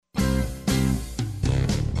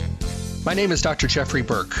My name is Dr. Jeffrey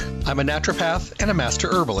Burke. I'm a naturopath and a master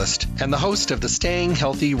herbalist and the host of the Staying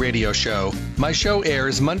Healthy radio show. My show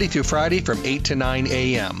airs Monday through Friday from 8 to 9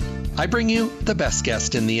 a.m. I bring you the best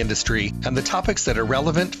guest in the industry and the topics that are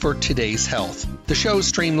relevant for today's health. The shows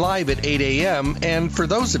stream live at 8 a.m. and for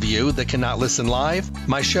those of you that cannot listen live,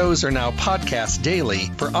 my shows are now podcast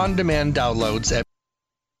daily for on-demand downloads at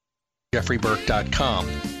jeffreyburke.com.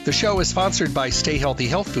 The show is sponsored by Stay Healthy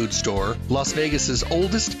Health Food Store, Las Vegas's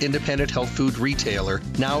oldest independent health food retailer,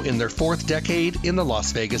 now in their fourth decade in the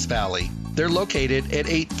Las Vegas Valley. They're located at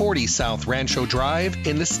 840 South Rancho Drive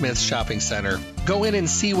in the Smith Shopping Center. Go in and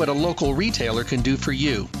see what a local retailer can do for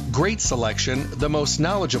you. Great selection, the most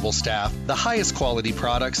knowledgeable staff, the highest quality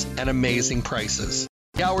products, and amazing prices.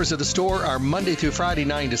 The hours of the store are Monday through Friday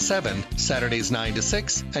 9 to 7, Saturdays 9 to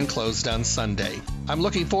 6, and closed on Sunday. I'm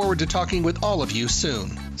looking forward to talking with all of you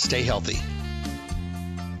soon. Stay healthy.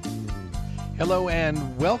 Hello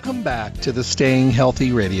and welcome back to the Staying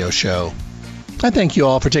Healthy radio show. I thank you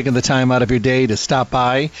all for taking the time out of your day to stop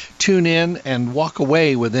by, tune in, and walk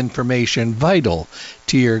away with information vital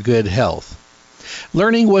to your good health.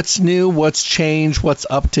 Learning what's new, what's changed, what's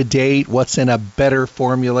up to date, what's in a better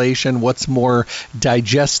formulation, what's more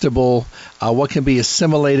digestible, what can be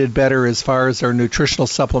assimilated better as far as our nutritional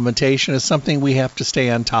supplementation is something we have to stay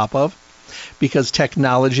on top of because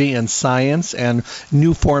technology and science and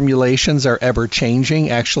new formulations are ever changing,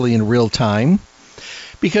 actually in real time.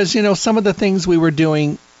 Because, you know, some of the things we were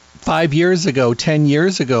doing 5 years ago, 10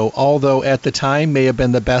 years ago, although at the time may have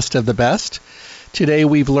been the best of the best, today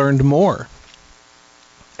we've learned more.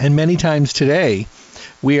 And many times today,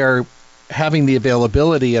 we are having the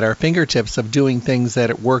availability at our fingertips of doing things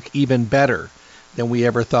that work even better than we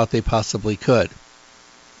ever thought they possibly could.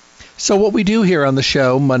 So what we do here on the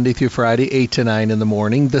show, Monday through Friday, 8 to 9 in the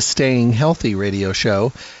morning, the Staying Healthy radio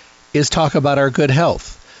show, is talk about our good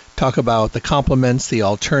health. Talk about the complements, the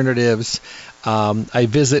alternatives. I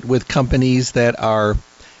visit with companies that are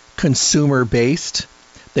consumer-based.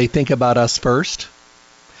 They think about us first.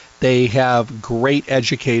 They have great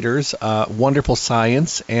educators, wonderful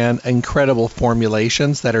science, and incredible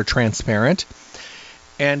formulations that are transparent.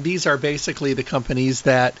 And these are basically the companies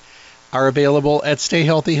that are available at Stay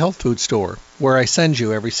Healthy Health Food Store, where I send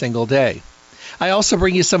you every single day. I also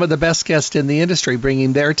bring you some of the best guests in the industry,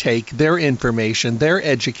 bringing their take, their information, their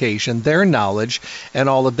education, their knowledge, and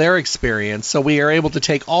all of their experience. So we are able to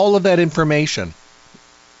take all of that information,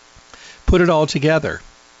 put it all together,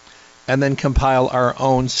 and then compile our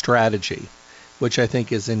own strategy, which I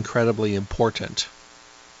think is incredibly important.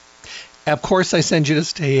 Of course, I send you to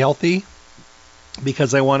Stay Healthy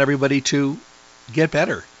because I want everybody to get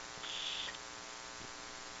better,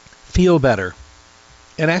 feel better,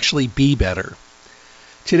 and actually be better.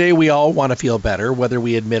 Today, we all want to feel better, whether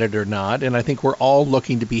we admit it or not, and I think we're all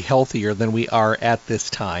looking to be healthier than we are at this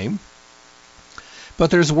time. But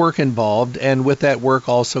there's work involved, and with that work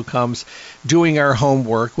also comes doing our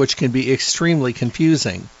homework, which can be extremely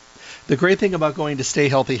confusing. The great thing about going to Stay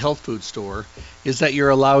Healthy Health Food Store is that you're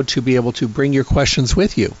allowed to be able to bring your questions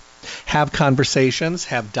with you, have conversations,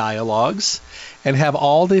 have dialogues, and have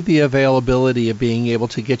all of the availability of being able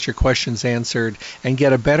to get your questions answered and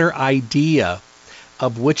get a better idea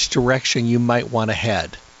of which direction you might want to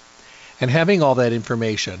head. And having all that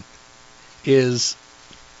information is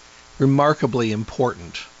remarkably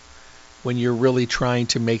important when you're really trying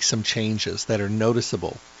to make some changes that are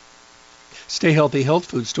noticeable. Stay Healthy Health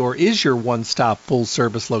Food Store is your one-stop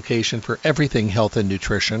full-service location for everything health and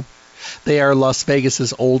nutrition. They are Las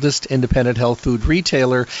Vegas's oldest independent health food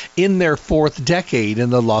retailer in their fourth decade in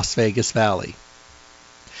the Las Vegas Valley.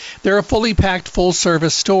 They're a fully packed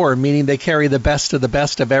full-service store, meaning they carry the best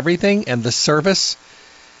of everything, and the service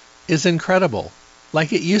is incredible.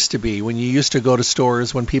 Like it used to be when you used to go to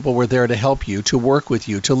stores when people were there to help you, to work with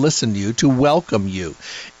you, to listen to you, to welcome you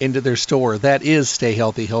into their store. That is Stay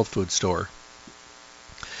Healthy Health Food Store.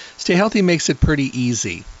 Stay Healthy makes it pretty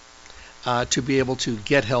easy to be able to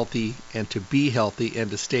get healthy and to be healthy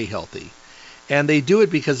and to stay healthy. And they do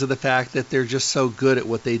it because of the fact that they're just so good at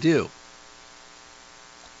what they do.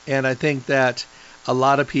 And I think that a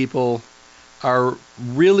lot of people are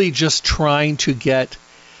really just trying to get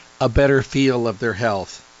a better feel of their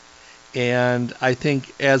health. And I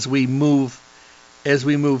think as we move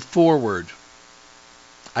forward,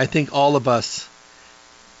 I think all of us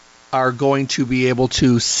are going to be able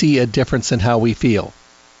to see a difference in how we feel.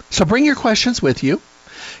 So bring your questions with you,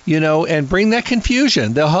 and bring that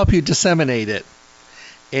confusion. They'll help you disseminate it,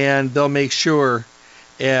 and they'll make sure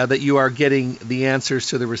that you are getting the answers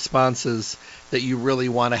to the responses that you really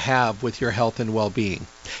want to have with your health and well-being.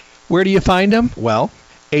 Where do you find them? Well,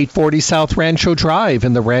 840 South Rancho Drive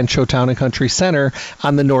in the Rancho Town and Country Center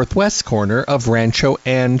on the northwest corner of Rancho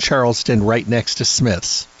and Charleston, right next to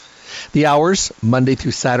Smith's. The hours, Monday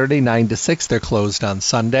through Saturday, 9 to 6. They're closed on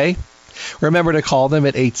Sunday. Remember to call them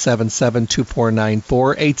at 877-2494,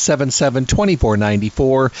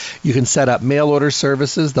 877-2494. You can set up mail order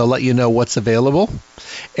services. They'll let you know what's available.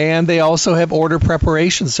 And they also have order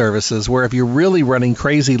preparation services where if you're really running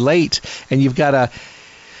crazy late and you've got a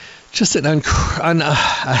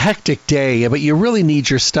hectic day, but you really need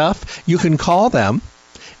your stuff, you can call them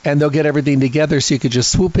and they'll get everything together so you could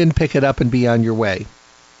just swoop in, pick it up, and be on your way.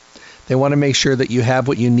 They want to make sure that you have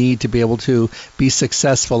what you need to be able to be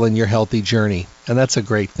successful in your healthy journey, and that's a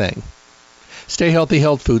great thing. Stay Healthy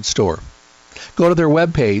Health Food Store. Go to their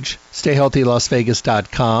webpage,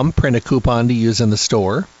 stayhealthylasvegas.com, print a coupon to use in the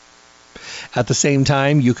store. At the same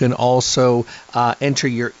time, you can also enter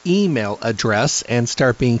your email address and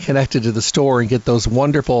start being connected to the store and get those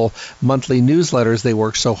wonderful monthly newsletters they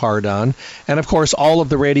work so hard on. And, of course, all of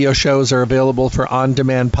the radio shows are available for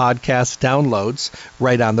on-demand podcast downloads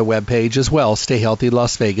right on the webpage as well,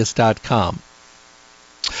 stayhealthylasvegas.com.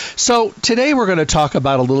 So today we're going to talk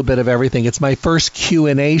about a little bit of everything. It's my first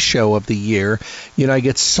Q&A show of the year. You know, I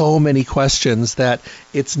get so many questions that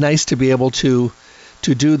it's nice to be able to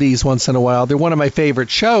do these once in a while. They're one of my favorite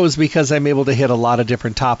shows because I'm able to hit a lot of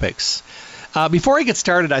different topics. Before I get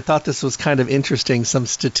started, I thought this was kind of interesting, some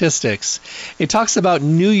statistics. It talks about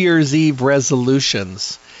New Year's Eve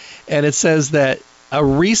resolutions, and it says that a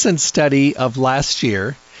recent study of last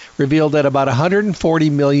year revealed that about 140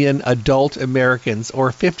 million adult Americans, or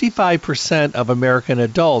 55% of American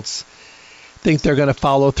adults, think they're going to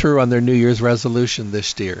follow through on their New Year's resolution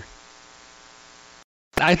this year.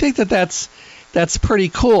 I think that's pretty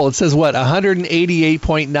cool. It says,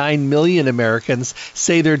 188.9 million Americans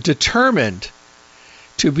say they're determined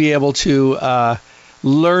to be able to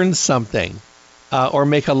learn something or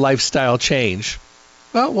make a lifestyle change.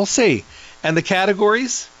 Well, we'll see. And the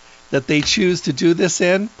categories that they choose to do this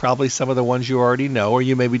in, probably some of the ones you already know or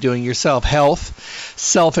you may be doing yourself: health,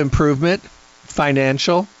 self-improvement,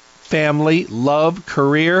 financial, family, love,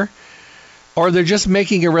 career, or they're just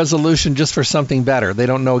making a resolution just for something better. They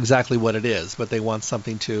don't know exactly what it is, but they want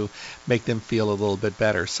something to make them feel a little bit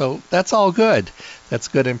better. So that's all good. That's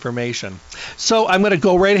good information. So I'm going to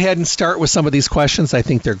go right ahead and start with some of these questions. I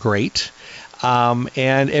think they're great.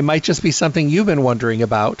 And it might just be something you've been wondering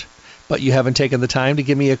about, but you haven't taken the time to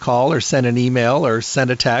give me a call or send an email or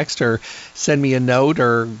send a text or send me a note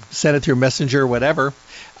or send it through Messenger or whatever.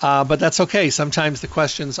 But that's okay. Sometimes the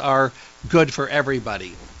questions are good for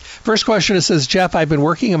everybody. First question, it says, Jeff, I've been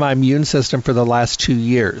working on my immune system for the last 2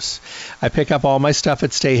 years. I pick up all my stuff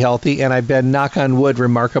at Stay Healthy, and I've been, knock on wood,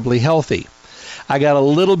 remarkably healthy. I got a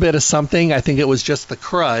little bit of something. I think it was just the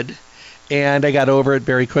crud, and I got over it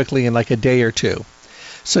very quickly in like a day or two.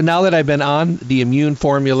 So now that I've been on the immune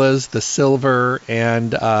formulas, the silver,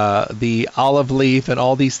 and the olive leaf, and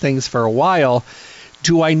all these things for a while,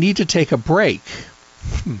 do I need to take a break?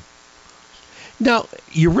 No,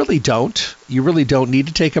 you really don't. You really don't need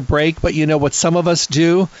to take a break. But you know what some of us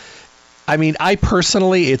do? I mean, I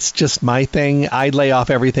personally, it's just my thing. I lay off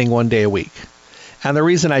everything 1 day a week. And the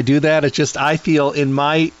reason I do that is just I feel in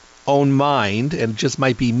my own mind, and it just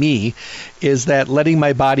might be me, is that letting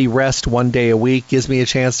my body rest 1 day a week gives me a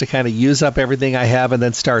chance to kind of use up everything I have and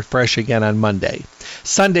then start fresh again on Monday.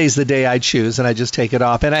 Sunday's the day I choose, and I just take it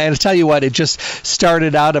off. And I tell you what, it just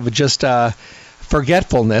started out of just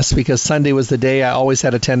forgetfulness, because Sunday was the day I always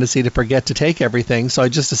had a tendency to forget to take everything. So I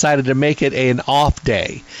just decided to make it an off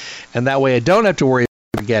day. And that way I don't have to worry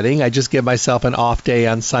about forgetting. I just give myself an off day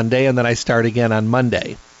on Sunday, and then I start again on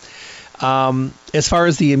Monday. As far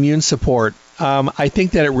as the immune support, I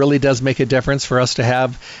think that it really does make a difference for us to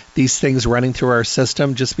have these things running through our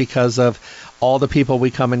system, just because of all the people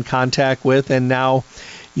we come in contact with. And now,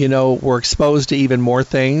 you know, we're exposed to even more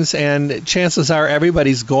things, and chances are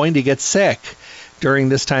everybody's going to get sick during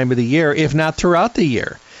this time of the year, if not throughout the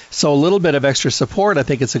year. So a little bit of extra support, I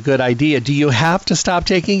think it's a good idea. Do you have to stop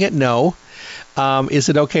taking it? No. Is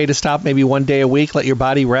it okay to stop maybe 1 day a week, let your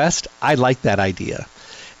body rest? I like that idea.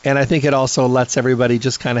 And I think it also lets everybody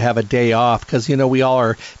just kind of have a day off, because, you know, we all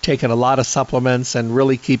are taking a lot of supplements and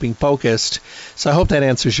really keeping focused. So I hope that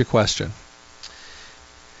answers your question.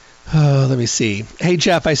 Let me see. Hey,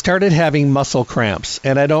 Jeff, I started having muscle cramps,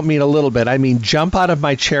 and I don't mean a little bit. I mean jump out of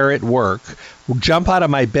my chair at work, jump out of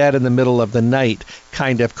my bed in the middle of the night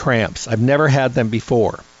kind of cramps. I've never had them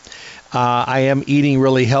before. I am eating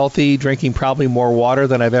really healthy, drinking probably more water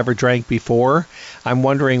than I've ever drank before. I'm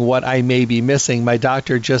wondering what I may be missing. My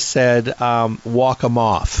doctor just said walk them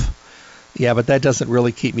off. Yeah, but that doesn't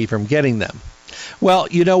really keep me from getting them. Well,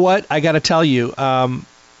 you know what? I got to tell you,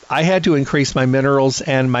 I had to increase my minerals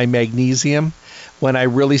and my magnesium when I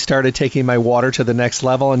really started taking my water to the next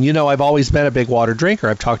level. And I've always been a big water drinker.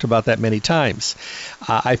 I've talked about that many times.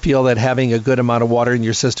 I feel that having a good amount of water in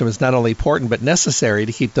your system is not only important but necessary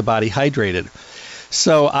to keep the body hydrated.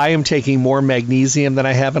 So I am taking more magnesium than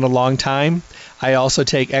I have in a long time. I also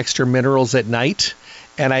take extra minerals at night,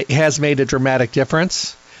 and it has made a dramatic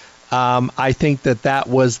difference. I think that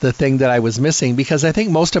was the thing that I was missing, because I think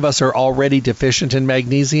most of us are already deficient in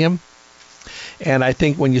magnesium. And I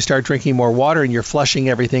think when you start drinking more water and you're flushing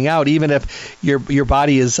everything out, even if your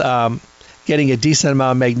body is getting a decent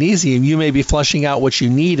amount of magnesium, you may be flushing out what you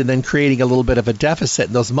need and then creating a little bit of a deficit,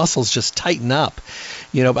 and those muscles just tighten up.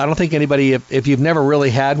 I don't think anybody, if you've never really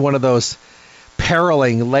had one of those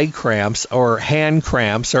paralyzing leg cramps or hand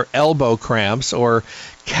cramps or elbow cramps or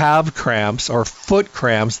calf cramps or foot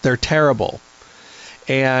cramps, they're terrible.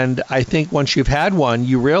 And I think once you've had one,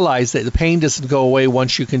 you realize that the pain doesn't go away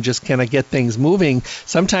once you can just kind of get things moving.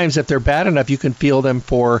 Sometimes if they're bad enough, you can feel them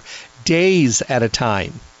for days at a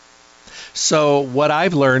time. So what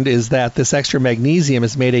I've learned is that this extra magnesium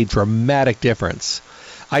has made a dramatic difference.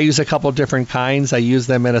 I use a couple different kinds. I use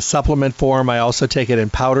them in a supplement form. I also take it in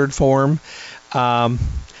powdered form.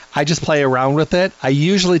 I just play around with it. I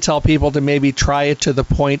usually tell people to maybe try it to the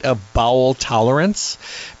point of bowel tolerance,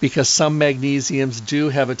 because some magnesiums do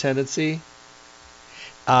have a tendency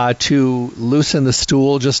to loosen the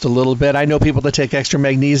stool just a little bit. I know people that take extra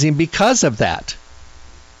magnesium because of that.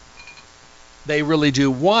 They really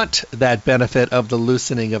do want that benefit of the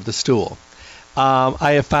loosening of the stool.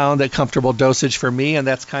 I have found a comfortable dosage for me, and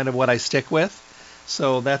that's kind of what I stick with.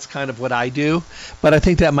 So that's kind of what I do. But I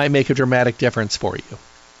think that might make a dramatic difference for you.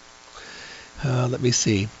 Let me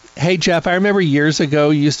see. Hey, Jeff, I remember years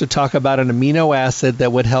ago you used to talk about an amino acid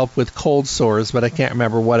that would help with cold sores, but I can't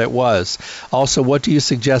remember what it was. Also, what do you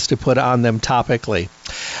suggest to put on them topically?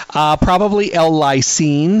 Probably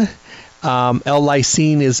L-lysine.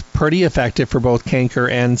 L-lysine is pretty effective for both canker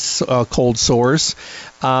and cold sores.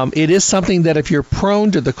 It is something that if you're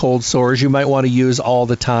prone to the cold sores, you might want to use all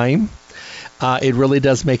the time. It really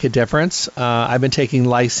does make a difference. I've been taking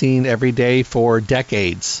lysine every day for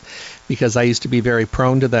decades because I used to be very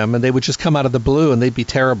prone to them, and they would just come out of the blue and they'd be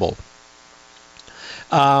terrible.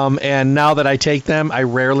 And now that I take them, I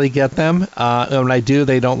rarely get them. And when I do,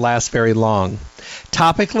 they don't last very long.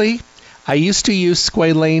 Topically, I used to use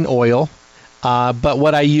squalane oil, but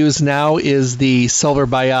what I use now is the Silver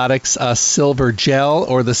Biotics Silver Gel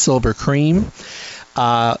or the Silver Cream.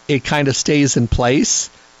 It kind of stays in place.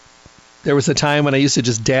 There was a time when I used to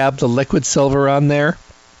just dab the liquid silver on there,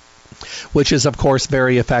 which is, of course,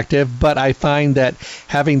 very effective. But I find that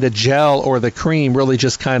having the gel or the cream really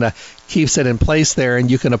just kind of keeps it in place there,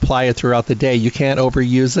 and you can apply it throughout the day. You can't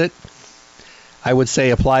overuse it. I would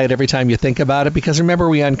say apply it every time you think about it, because remember,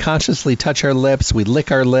 we unconsciously touch our lips, we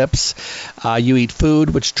lick our lips, you eat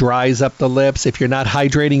food, which dries up the lips. If you're not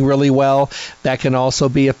hydrating really well, that can also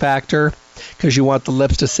be a factor, because you want the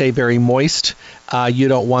lips to stay very moist. You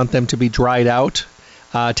don't want them to be dried out.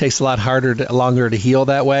 It takes a lot longer to heal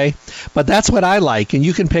that way. But that's what I like. And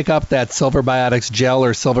you can pick up that Silver Biotics gel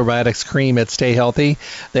or Silver Biotics cream at Stay Healthy.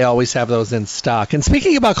 They always have those in stock. And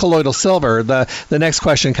speaking about colloidal silver, the next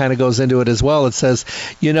question kind of goes into it as well. It says,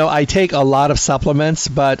 I take a lot of supplements,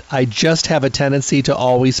 but I just have a tendency to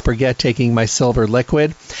always forget taking my silver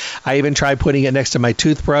liquid. I even tried putting it next to my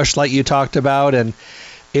toothbrush like you talked about, and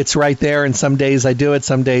it's right there. And some days I do it,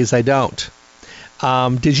 some days I don't.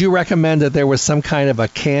 Did you recommend that there was some kind of a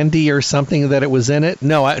candy or something that it was in it?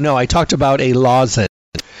 No, I talked about a lozenge,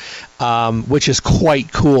 which is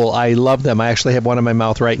quite cool. I love them. I actually have one in my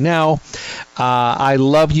mouth right now. I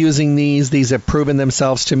love using these. These have proven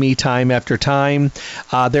themselves to me time after time.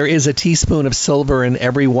 There is a teaspoon of silver in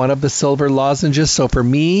every one of the silver lozenges. So for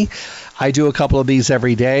me, I do a couple of these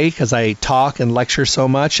every day because I talk and lecture so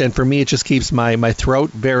much. And for me, it just keeps my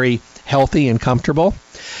throat very healthy and comfortable.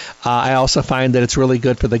 I also find that it's really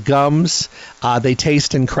good for the gums. They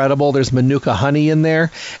taste incredible. There's Manuka honey in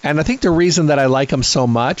there. And I think the reason that I like them so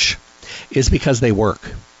much is because they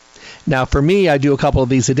work. Now, for me, I do a couple of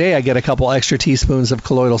these a day. I get a couple extra teaspoons of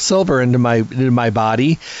colloidal silver into my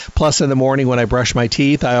body. Plus, in the morning when I brush my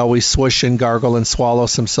teeth, I always swoosh and gargle and swallow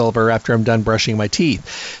some silver after I'm done brushing my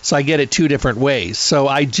teeth. So I get it two different ways. So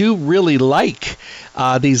I do really like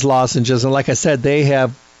these lozenges. And like I said, they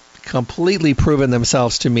have completely proven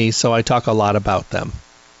themselves to me, so I talk a lot about them.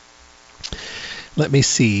 Let me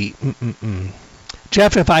see.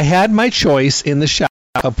 Jeff, if I had my choice in the shower,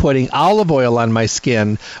 of putting olive oil on my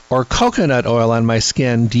skin or coconut oil on my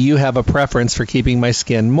skin, do you have a preference for keeping my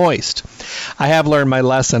skin moist? I have learned my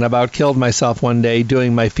lesson. I about killed myself one day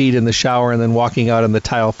doing my feet in the shower and then walking out on the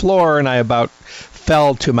tile floor, and I about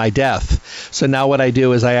fell to my death. So now what I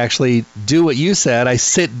do is I actually do what you said. I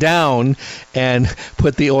sit down and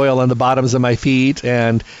put the oil on the bottoms of my feet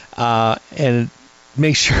and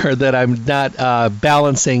make sure that I'm not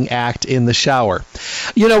balancing act in the shower.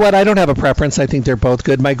 You know what? I don't have a preference. I think they're both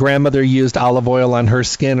good. My grandmother used olive oil on her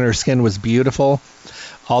skin, and her skin was beautiful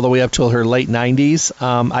all the way up till her late 90s.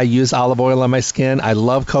 I use olive oil on my skin. I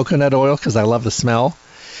love coconut oil because I love the smell.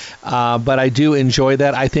 But I do enjoy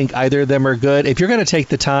that. I think either of them are good. If you're going to take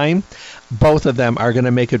the time, both of them are going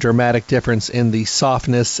to make a dramatic difference in the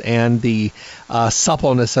softness and the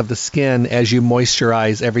suppleness of the skin as you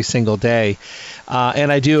moisturize every single day.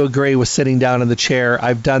 And I do agree with sitting down in the chair.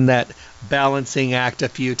 I've done that balancing act a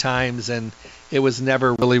few times, and it was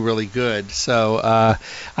never really, really good. So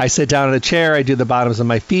I sit down in a chair, I do the bottoms of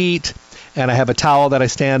my feet, and I have a towel that I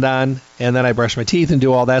stand on, and then I brush my teeth and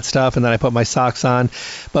do all that stuff, and then I put my socks on.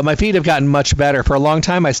 But my feet have gotten much better. For a long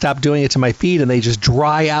time, I stopped doing it to my feet, and they just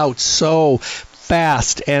dry out so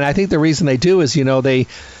fast. And I think the reason they do is,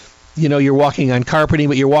 you're walking on carpeting,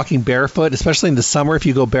 but you're walking barefoot, especially in the summer. If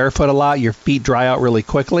you go barefoot a lot, your feet dry out really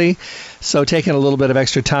quickly. So taking a little bit of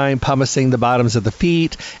extra time, pumicing the bottoms of the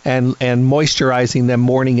feet and moisturizing them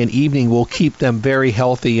morning and evening will keep them very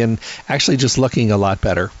healthy and actually just looking a lot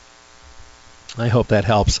better. I hope that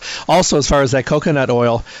helps. Also, as far as that coconut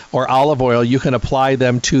oil or olive oil, you can apply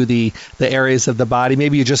them to the areas of the body.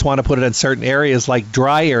 Maybe you just want to put it in certain areas, like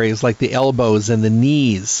dry areas, like the elbows and the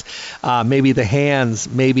knees, maybe the hands,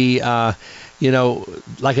 maybe, like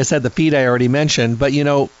I said, the feet I already mentioned. But,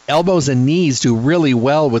 elbows and knees do really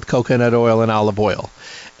well with coconut oil and olive oil,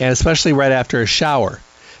 and especially right after a shower,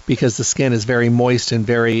 because the skin is very moist and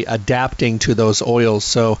very adapting to those oils.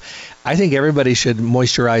 So I think everybody should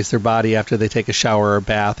moisturize their body after they take a shower or a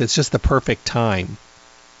bath. It's just the perfect time.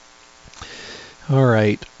 All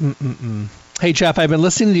right. Hey, Jeff, I've been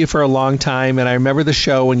listening to you for a long time, and I remember the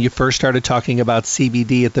show when you first started talking about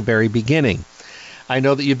CBD at the very beginning. I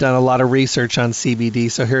know that you've done a lot of research on CBD,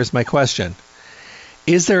 so here's my question.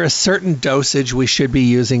 Is there a certain dosage we should be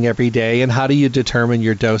using every day, and how do you determine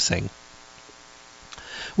your dosing?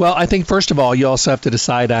 Well, I think, first of all, you also have to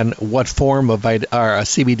decide on what form of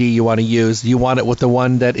CBD you want to use. Do you want it with the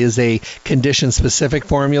one that is a condition-specific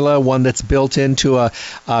formula, one that's built into a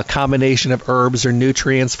combination of herbs or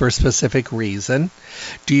nutrients for a specific reason?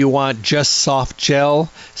 Do you want just soft gel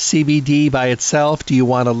CBD by itself? Do you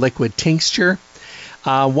want a liquid tincture?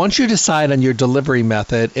 Once you decide on your delivery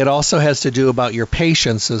method, it also has to do about your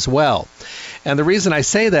patience as well. And the reason I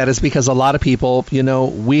say that is because a lot of people,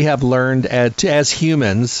 we have learned as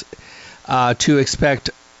humans to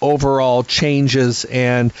expect overall changes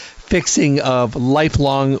and fixing of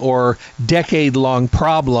lifelong or decade-long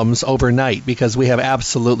problems overnight because we have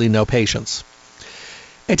absolutely no patience.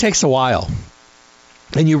 It takes a while,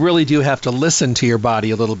 and you really do have to listen to your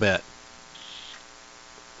body a little bit.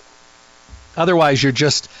 Otherwise, you're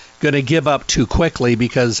just going to give up too quickly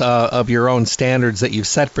because of your own standards that you've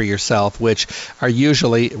set for yourself, which are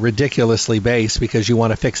usually ridiculously based because you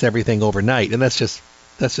want to fix everything overnight, and that's just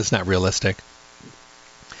not realistic.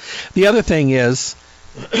 The other thing is,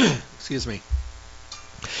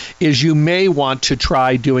 is you may want to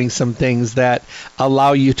try doing some things that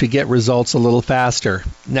allow you to get results a little faster.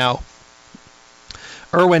 Now,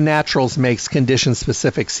 Irwin Naturals makes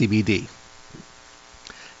condition-specific CBD.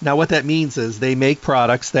 Now, what that means is they make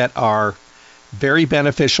products that are very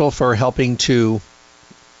beneficial for helping to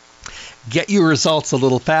get you results a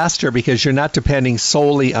little faster because you're not depending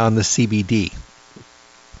solely on the CBD.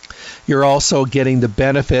 You're also getting the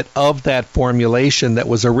benefit of that formulation that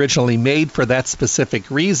was originally made for that specific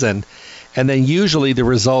reason, and then usually the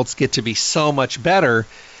results get to be so much better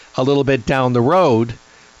a little bit down the road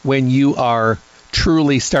when you are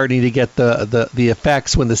truly starting to get the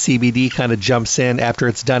effects when the CBD kind of jumps in after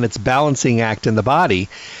it's done its balancing act in the body,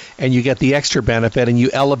 and you get the extra benefit and you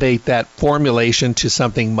elevate that formulation to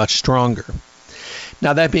something much stronger.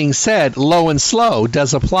 Now, that being said, low and slow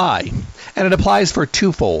does apply, and it applies for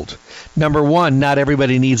twofold. Number one, not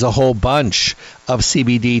everybody needs a whole bunch of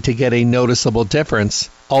CBD to get a noticeable difference,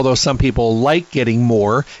 although some people like getting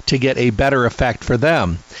more to get a better effect for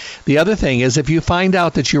them. The other thing is, if you find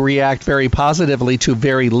out that you react very positively to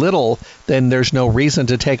very little, then there's no reason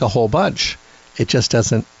to take a whole bunch. It just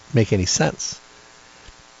doesn't make any sense.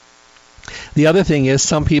 The other thing is,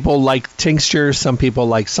 some people like tinctures, some people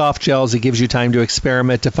like soft gels. It gives you time to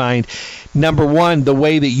experiment to find, number one, the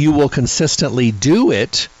way that you will consistently do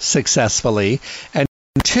it successfully, and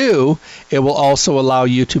two, it will also allow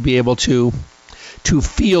you to be able to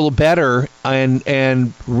feel better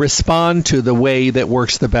and respond to the way that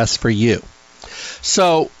works the best for you.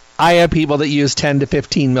 So I have people that use 10 to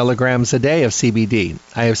 15 milligrams a day of CBD.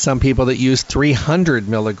 I have some people that use 300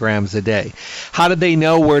 milligrams a day. How did they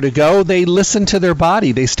know where to go? They listened to their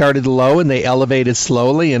body. They started low and they elevated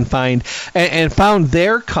slowly and found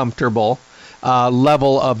their comfortable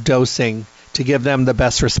level of dosing to give them the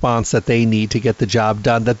best response that they need to get the job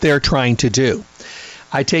done that they're trying to do.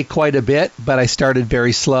 I take quite a bit, but I started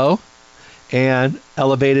very slow and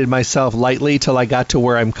elevated myself lightly till I got to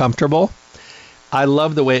where I'm comfortable. I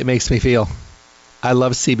love the way it makes me feel. I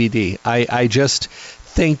love CBD. I just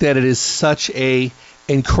think that it is such a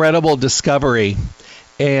incredible discovery,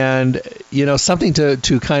 and something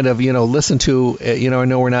to kind of listen to. I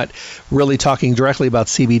know we're not really talking directly about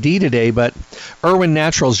CBD today, but Irwin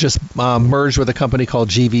Naturals just merged with a company called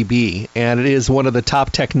GVB, and it is one of the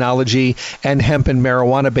top technology and hemp and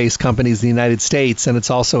marijuana based companies in the United States, and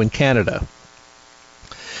it's also in Canada.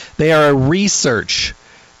 They are a research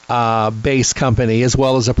based company as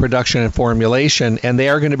well as a production and formulation, and they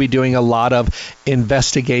are going to be doing a lot of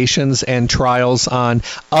investigations and trials on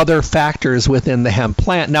other factors within the hemp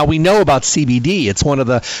plant. Now, we know about CBD. It's one of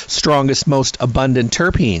the strongest, most abundant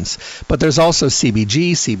terpenes, but there's also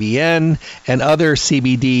CBG, CBN, and other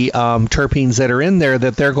CBD terpenes that are in there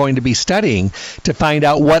that they're going to be studying to find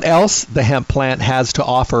out what else the hemp plant has to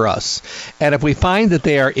offer us. And if we find that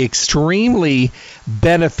they are extremely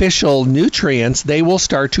beneficial nutrients, they will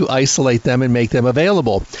start to isolate them and make them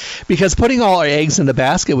available. Because putting all our eggs in the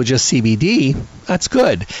basket with just CBD, that's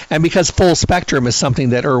good. And because full spectrum is something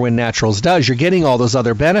that Irwin Naturals does, you're getting all those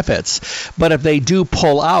other benefits. But if they do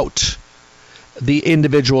pull out the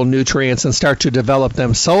individual nutrients and start to develop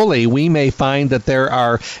them solely, we may find that there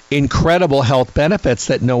are incredible health benefits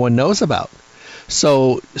that no one knows about.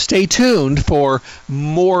 So stay tuned for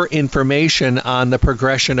more information on the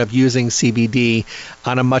progression of using CBD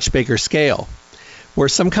on a much bigger scale. Where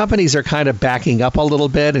some companies are kind of backing up a little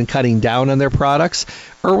bit and cutting down on their products,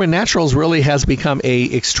 Irwin Naturals really has become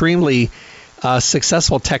a extremely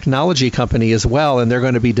successful technology company as well, and they're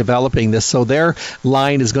going to be developing this, so their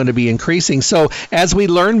line is going to be increasing. So as we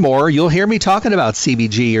learn more, you'll hear me talking about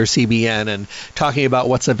CBG or CBN and talking about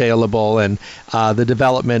what's available and the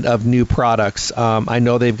development of new products. I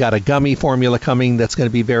know they've got a gummy formula coming that's going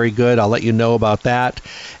to be very good. I'll let you know about that.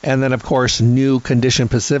 And then, of course, new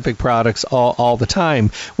condition-specific products all the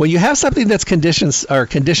time. When you have something that's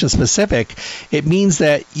condition-specific, it means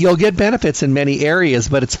that you'll get benefits in many areas,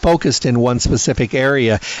 but it's focused in one specific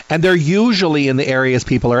area, and they're usually in the areas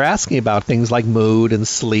people are asking about, things like mood and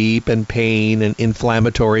sleep and pain and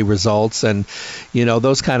inflammatory results and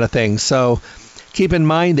those kind of things. So keep in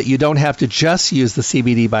mind that you don't have to just use the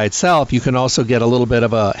CBD by itself. You can also get a little bit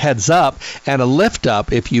of a heads up and a lift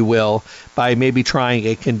up, if you will, by maybe trying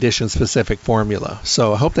a condition specific formula.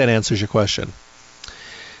 So I hope that answers your question.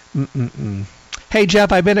 Hey,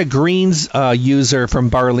 Jeff, I've been a greens user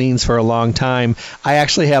from Barleans for a long time. I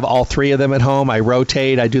actually have all three of them at home. I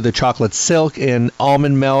rotate. I do the chocolate silk in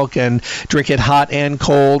almond milk and drink it hot and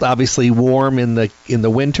cold, obviously warm in the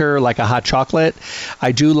winter like a hot chocolate.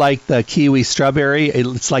 I do like the kiwi strawberry.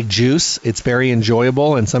 It's like juice. It's very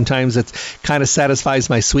enjoyable, and sometimes it kind of satisfies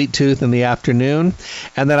my sweet tooth in the afternoon.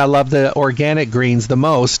 And then I love the organic greens the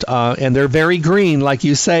most, and they're very green. Like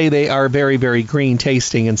you say, they are very, very green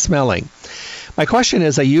tasting and smelling. My question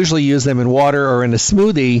is, I usually use them in water or in a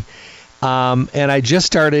smoothie, and I just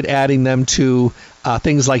started adding them to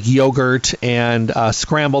things like yogurt and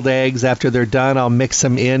scrambled eggs. After they're done, I'll mix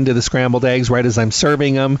them into the scrambled eggs right as I'm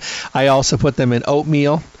serving them. I also put them in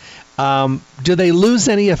oatmeal. Do they lose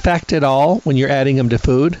any effect at all when you're adding them to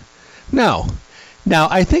food? No. Now,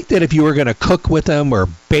 I think that if you were going to cook with them or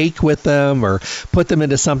bake with them or put them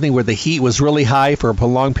into something where the heat was really high for a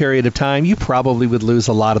prolonged period of time, you probably would lose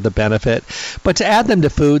a lot of the benefit. But to add them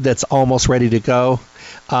to food that's almost ready to go,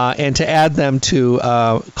 and to add them to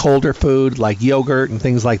colder food like yogurt and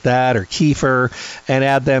things like that, or kefir, and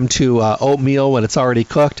add them to oatmeal when it's already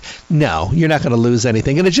cooked, no, you're not going to lose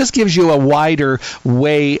anything. And it just gives you a wider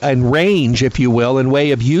way and range, if you will, and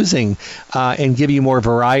way of using and give you more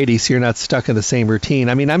variety so you're not stuck in the same routine.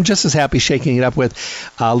 I mean, I'm just as happy shaking it up with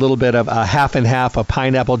a little bit of half and half of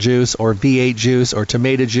pineapple juice or V8 juice or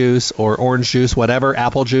tomato juice or orange juice, whatever,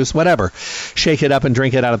 apple juice, whatever. Shake it up and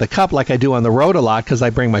drink it out of the cup like I do on the road a lot because I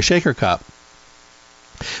bring my shaker cup.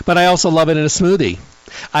 But I also love it in a smoothie.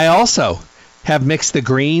 I also have mixed the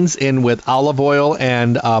greens in with olive oil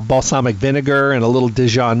and balsamic vinegar and a little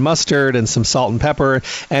Dijon mustard and some salt and pepper,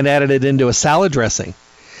 and added it into a salad dressing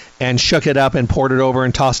and shook it up and poured it over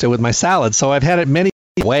and tossed it with my salad. So I've had it many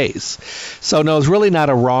ways. So no, it's really not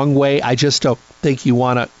a wrong way. I just don't think you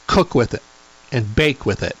want to cook with it and bake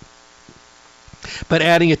with it. But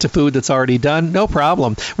adding it to food that's already done, no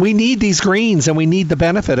problem. We need these greens and we need the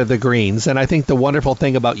benefit of the greens. And I think the wonderful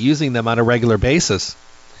thing about using them on a regular basis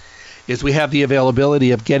is we have the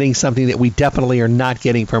availability of getting something that we definitely are not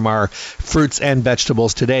getting from our fruits and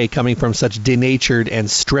vegetables today, coming from such denatured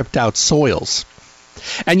and stripped out soils.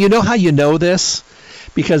 And you know how you know this?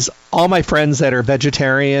 Because all my friends that are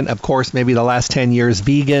vegetarian, of course, maybe the last 10 years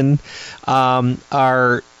vegan,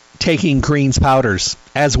 are taking greens powders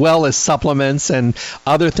as well as supplements and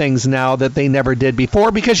other things now that they never did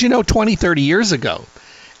before, because 20, 30 years ago.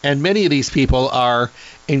 And many of these people are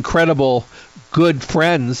incredible good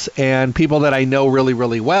friends and people that I know really,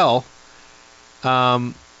 really well,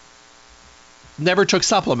 never took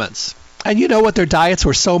supplements. And you know what? Their diets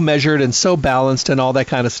were so measured and so balanced and all that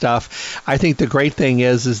kind of stuff. I think the great thing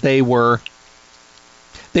is they were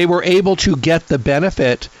able to get the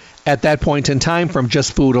benefit at that point in time from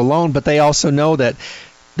just food alone, but they also know that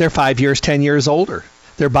they're 5 years, 10 years older.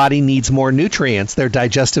 Their body needs more nutrients. Their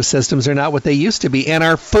digestive systems are not what they used to be. And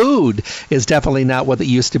our food is definitely not what it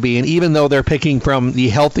used to be. And even though they're picking from the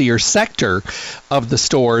healthier sector of the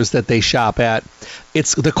stores that they shop at,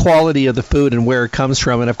 it's the quality of the food and where it comes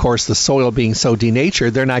from. And of course, the soil being so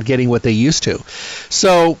denatured, they're not getting what they used to.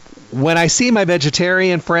 So when I see my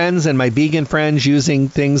vegetarian friends and my vegan friends using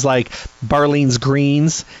things like Barlean's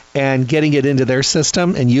greens and getting it into their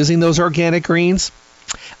system and using those organic greens,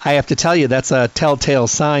 I have to tell you, that's a telltale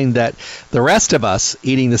sign that the rest of us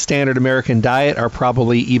eating the standard American diet are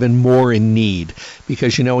probably even more in need.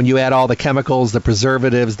 Because, when you add all the chemicals, the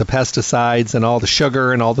preservatives, the pesticides, and all the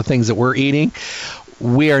sugar and all the things that we're eating,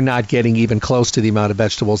 we are not getting even close to the amount of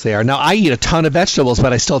vegetables they are. Now, I eat a ton of vegetables,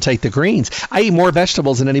 but I still take the greens. I eat more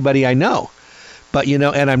vegetables than anybody I know. But,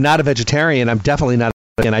 and I'm not a vegetarian. I'm definitely not a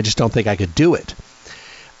vegetarian. I just don't think I could do it.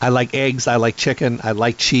 I like eggs, I like chicken, I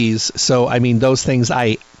like cheese. So, those things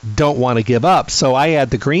I don't want to give up. So I add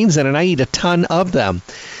the greens in and I eat a ton of them.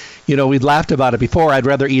 We'd laughed about it before. I'd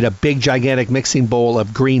rather eat a big, gigantic mixing bowl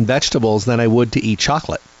of green vegetables than I would to eat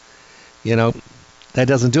chocolate. That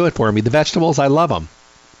doesn't do it for me. The vegetables, I love them.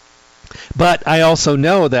 But I also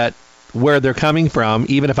know that where they're coming from,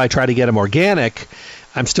 even if I try to get them organic,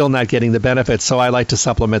 I'm still not getting the benefits. So I like to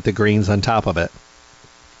supplement the greens on top of it.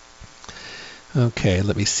 Okay,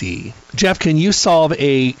 let me see. Jeff, can you solve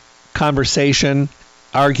a conversation,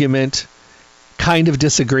 argument, kind of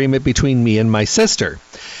disagreement between me and my sister?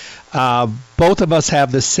 Both of us have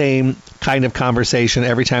the same kind of conversation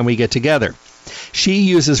every time we get together. She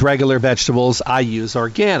uses regular vegetables, I use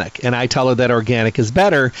organic, and I tell her that organic is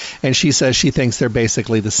better, and she says she thinks they're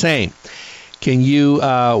basically the same. Can you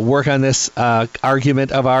work on this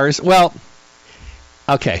argument of ours? Well,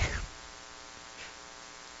 okay.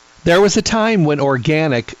 There was a time when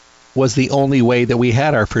organic was the only way that we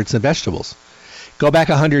had our fruits and vegetables. Go back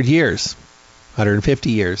 100 years,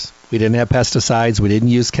 150 years. We didn't have pesticides. We didn't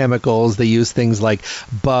use chemicals. They used things like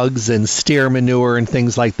bugs and steer manure and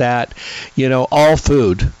things like that. All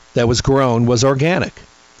food that was grown was organic.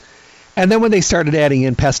 And then when they started adding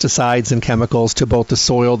in pesticides and chemicals to both the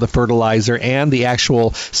soil, the fertilizer, and the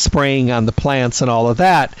actual spraying on the plants and all of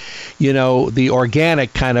that, the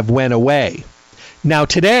organic kind of went away. Now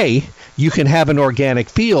today, you can have an organic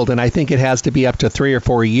field, and I think it has to be up to 3 or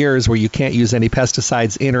 4 years where you can't use any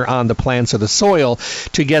pesticides in or on the plants or the soil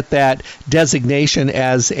to get that designation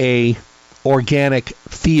as a organic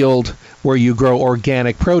field where you grow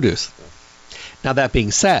organic produce. Now that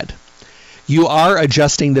being said, you are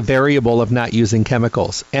adjusting the variable of not using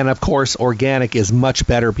chemicals. And of course, organic is much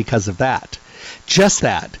better because of that. Just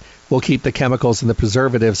that will keep the chemicals and the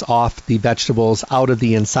preservatives off the vegetables, out of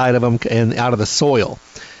the inside of them, and out of the soil.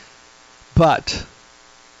 But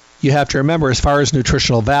you have to remember, as far as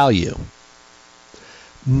nutritional value,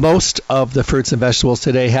 most of the fruits and vegetables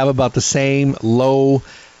today have about the same low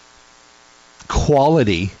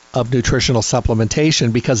quality of nutritional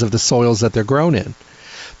supplementation because of the soils that they're grown in.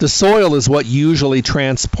 The soil is what usually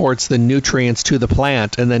transports the nutrients to the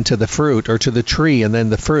plant and then to the fruit, or to the tree and then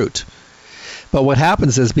the fruit. But what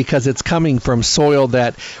happens is, because it's coming from soil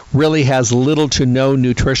that really has little to no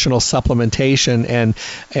nutritional supplementation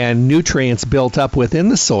and nutrients built up within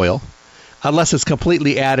the soil, unless it's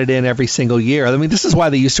completely added in every single year. This is why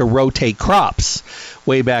they used to rotate crops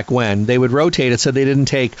way back when. They would rotate it so they didn't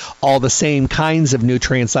take all the same kinds of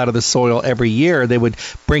nutrients out of the soil every year. They would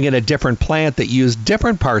bring in a different plant that used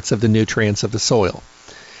different parts of the nutrients of the soil.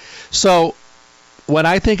 So when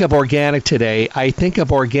I think of organic today, I think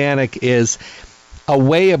of organic as a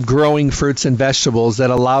way of growing fruits and vegetables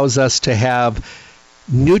that allows us to have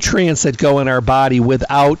nutrients that go in our body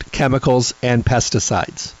without chemicals and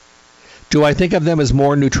pesticides. Do I think of them as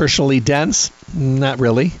more nutritionally dense? Not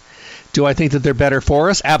really. Do I think that they're better for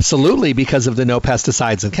us? Absolutely, because of the no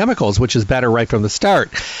pesticides and chemicals, which is better right from the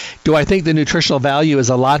start. Do I think the nutritional value is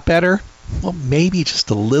a lot better? Well, maybe just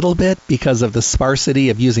a little bit because of the sparsity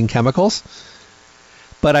of using chemicals.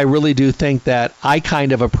 But I really do think that I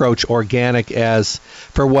kind of approach organic as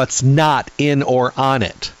for what's not in or on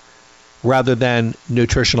it, rather than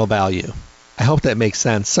nutritional value. I hope that makes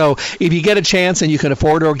sense. So if you get a chance and you can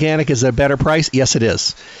afford organic, is it a better price? Yes, it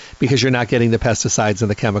is, because you're not getting the pesticides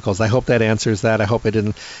and the chemicals. I hope that answers that. I hope it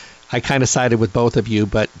didn't. I kind of sided with both of you,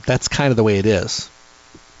 but that's kind of the way it is.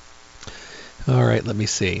 All right, let me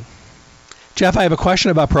see. Jeff, I have a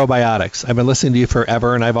question about probiotics. I've been listening to you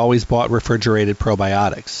forever, and I've always bought refrigerated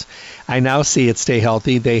probiotics. I now see at Stay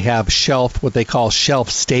Healthy they have what they call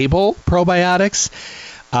shelf-stable probiotics.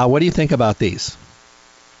 What do you think about these?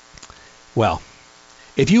 Well,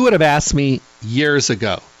 if you would have asked me years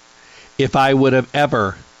ago if I would have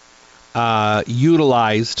ever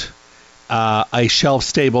utilized a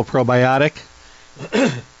shelf-stable probiotic,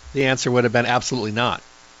 the answer would have been absolutely not.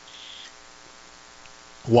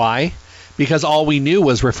 Why? Because all we knew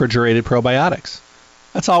was refrigerated probiotics.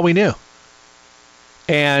 That's all we knew.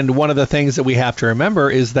 And one of the things that we have to remember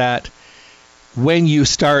is that when you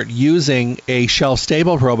start using a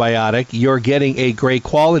shelf-stable probiotic, you're getting a great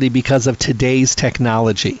quality because of today's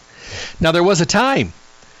technology. Now, there was a time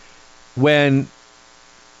when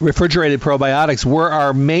refrigerated probiotics were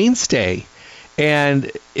our mainstay, and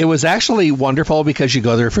it was actually wonderful because you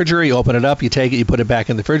go to the refrigerator, you open it up, you take it, you put it back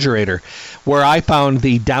in the refrigerator. Where I found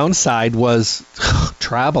the downside was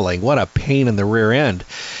traveling. What a pain in the rear end.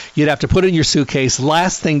 You'd have to put it in your suitcase.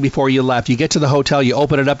 Last thing before you left, you get to the hotel, you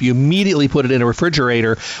open it up, you immediately put it in a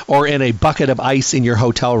refrigerator or in a bucket of ice in your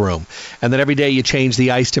hotel room. And then every day you change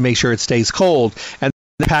the ice to make sure it stays cold. And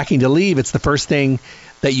then packing to leave, it's the first thing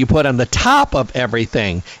that you put on the top of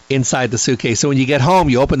everything inside the suitcase. So when you get home,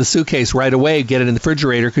 you open the suitcase right away, get it in the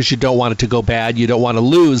refrigerator because you don't want it to go bad. You don't want to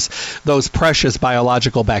lose those precious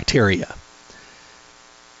biological bacteria.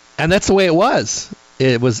 And that's the way it was.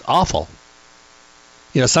 It was awful.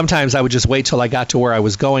 You know, sometimes I would just wait till I got to where I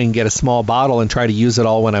was going and get a small bottle and try to use it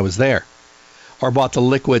all when I was there. Or bought the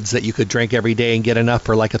liquids that you could drink every day and get enough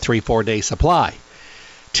for like a 3-4 day supply.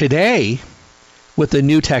 Today, with the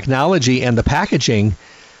new technology and the packaging,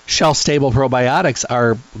 shelf-stable probiotics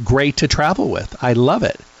are great to travel with. I love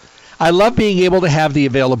it. I love being able to have the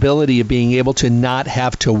availability of being able to not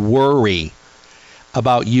have to worry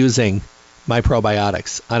about using my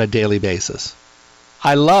probiotics on a daily basis.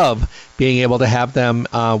 I love being able to have them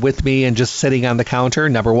with me and just sitting on the counter.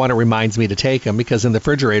 Number one, it reminds me to take them because in the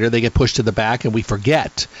refrigerator they get pushed to the back and we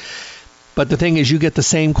forget. But the thing is, you get the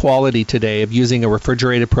same quality today of using a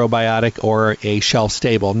refrigerated probiotic or a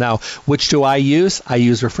shelf-stable. Now, which do I use? I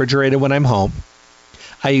use refrigerated when I'm home.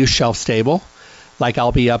 I use shelf-stable. Like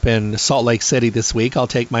I'll be up in Salt Lake City this week. I'll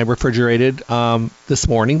take my refrigerated this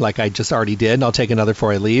morning, like I just already did, and I'll take another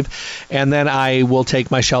before I leave. And then I will take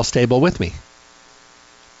my shelf-stable with me.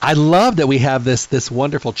 I love that we have this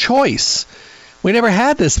wonderful choice. We never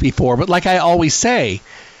had this before, but like I always say,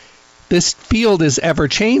 this field is ever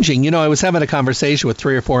changing. You know, I was having a conversation with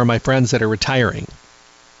 3 or 4 of my friends that are retiring.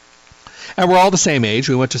 And we're all the same age.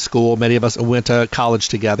 We went to school. Many of us went to college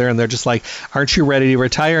together. And they're just like, aren't you ready to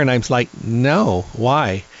retire? And I'm like, no.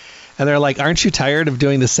 Why? And they're like, aren't you tired of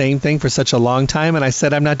doing the same thing for such a long time? And I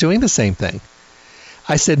said, I'm not doing the same thing.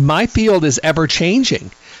 I said, my field is ever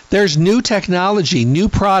changing. There's new technology, new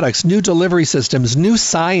products, new delivery systems, new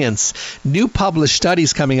science, new published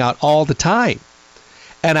studies coming out all the time.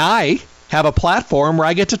 And I have a platform where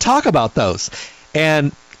I get to talk about those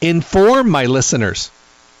and inform my listeners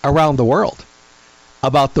around the world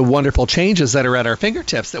about the wonderful changes that are at our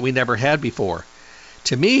fingertips that we never had before.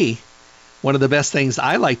 To me, one of the best things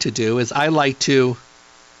I like to do is I like to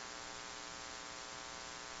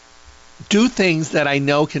do things that I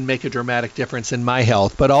know can make a dramatic difference in my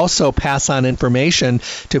health, but also pass on information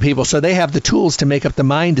to people so they have the tools to make up the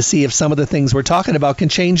mind to see if some of the things we're talking about can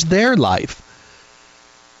change their life.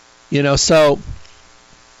 You know, so,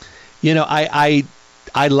 you know, I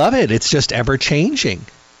love it. It's just ever changing.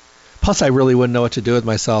 Plus, I really wouldn't know what to do with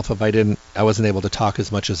myself if I wasn't able to talk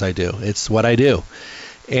as much as I do. It's what I do.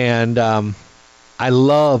 And I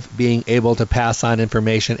love being able to pass on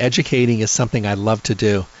information. Educating is something I love to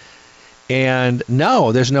do. And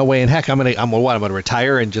no, there's no way in heck I'm gonna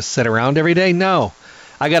retire and just sit around every day? No.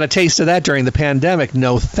 I got a taste of that during the pandemic.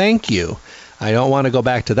 No, thank you. I don't want to go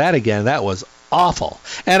back to that again. That was Awful.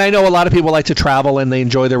 And I know a lot of people like to travel and they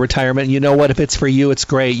enjoy their retirement. You know what? If it's for you, it's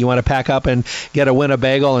great. You want to pack up and get a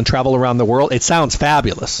Winnebago and travel around the world. It sounds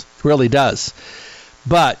fabulous. It really does.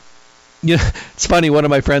 But it's funny. One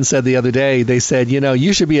of my friends said the other day, they said,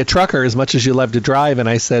 you should be a trucker as much as you love to drive. And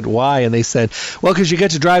I said, why? And they said, well, because you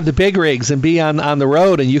get to drive the big rigs and be on the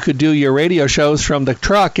road, and you could do your radio shows from the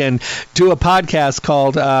truck and do a podcast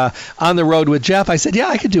called On the Road with Jeff. I said, yeah,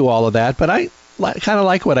 I could do all of that, but I kind of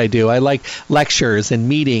like what I do. I like lectures and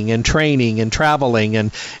meeting and training and traveling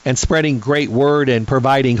and spreading great word and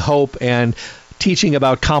providing hope and teaching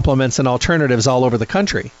about complements and alternatives all over the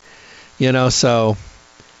country. So,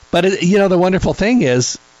 but the wonderful thing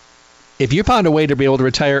is, if you found a way to be able to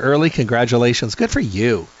retire early, congratulations. Good for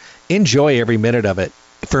you. Enjoy every minute of it.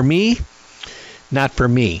 For me, not for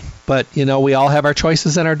me. But, we all have our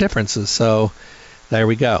choices and our differences. So there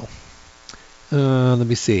we go. Let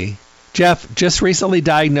me see. Jeff, just recently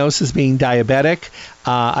diagnosed as being diabetic.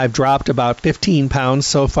 I've dropped about 15 pounds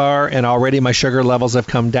so far, and already my sugar levels have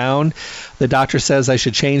come down. The doctor says I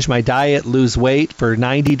should change my diet, lose weight for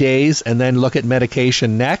 90 days, and then look at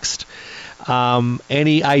medication next.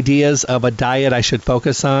 Any ideas of a diet I should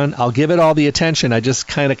focus on? I'll give it all the attention. I just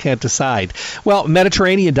kind of can't decide. Well,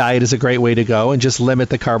 Mediterranean diet is a great way to go, and just limit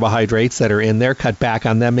the carbohydrates that are in there. Cut back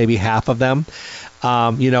on them, maybe half of them.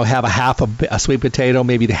 Have a half a sweet potato,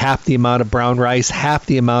 maybe half the amount of brown rice, half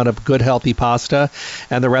the amount of good healthy pasta,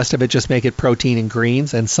 and the rest of it just make it protein and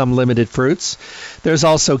greens and some limited fruits. There's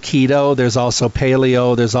also keto, there's also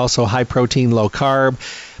paleo, there's also high protein, low carb.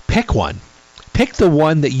 Pick one. Pick the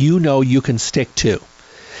one that you can stick to.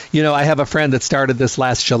 I have a friend that started this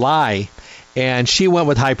last July, and she went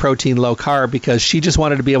with high protein, low carb because she just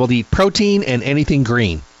wanted to be able to eat protein and anything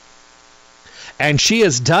green. And she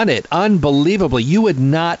has done it unbelievably. You would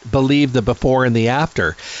not believe the before and the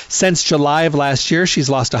after. Since July of last year, she's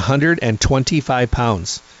lost 125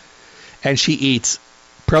 pounds. And she eats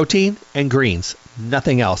protein and greens,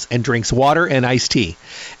 nothing else, and drinks water and iced tea,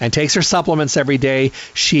 and takes her supplements every day.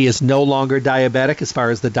 She is no longer diabetic as far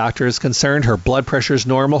as the doctor is concerned. Her blood pressure is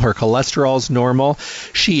normal. Her cholesterol is normal.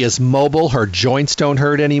 She is mobile. Her joints don't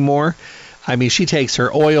hurt anymore. I mean, she takes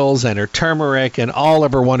her oils and her turmeric and all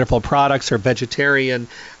of her wonderful products, her vegetarian.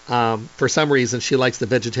 For some reason, she likes the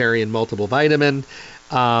vegetarian multiple vitamin.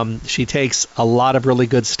 She takes a lot of really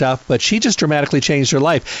good stuff, but she just dramatically changed her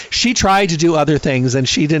life. She tried to do other things, and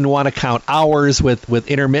she didn't want to count hours with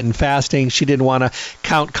intermittent fasting. She didn't want to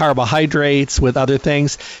count carbohydrates with other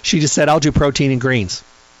things. She just said, I'll do protein and greens.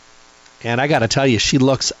 And I got to tell you, she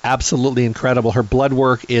looks absolutely incredible. Her blood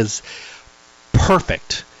work is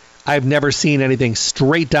perfect. I've never seen anything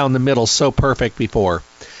straight down the middle so perfect before.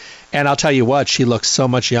 And I'll tell you what, she looks so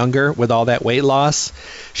much younger with all that weight loss.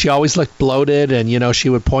 She always looked bloated, and, she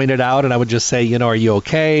would point it out, and I would just say, are you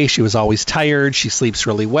okay? She was always tired. She sleeps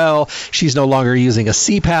really well. She's no longer using a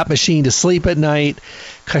CPAP machine to sleep at night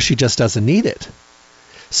because she just doesn't need it.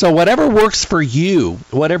 So whatever works for you,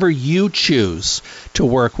 whatever you choose to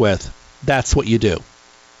work with, that's what you do.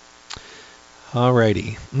 All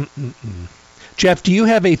righty. Jeff, do you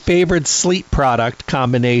have a favorite sleep product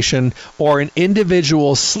combination or an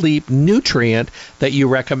individual sleep nutrient that you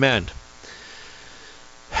recommend?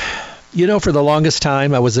 For the longest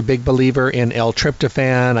time, I was a big believer in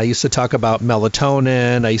L-tryptophan. I used to talk about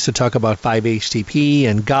melatonin. I used to talk about 5-HTP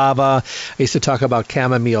and GABA. I used to talk about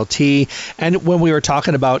chamomile tea. And when we were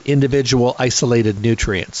talking about individual isolated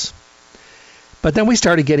nutrients. But then we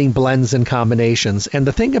started getting blends and combinations. And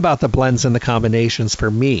the thing about the blends and the combinations for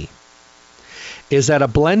me is that a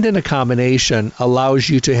blend and a combination allows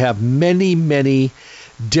you to have many, many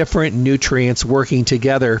different nutrients working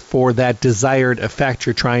together for that desired effect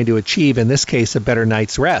you're trying to achieve, in this case, a better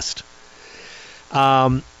night's rest.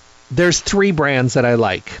 There's 3 brands that I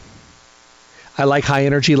like. I like High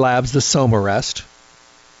Energy Labs, the Soma Rest.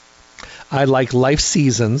 I like Life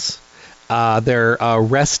Seasons, their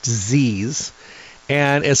Rest Z's.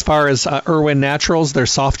 And as far as Irwin Naturals, their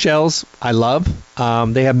soft gels, I love.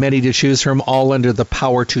 They have many to choose from, all under the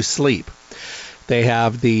Power to Sleep. They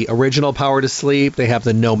have the original Power to Sleep. They have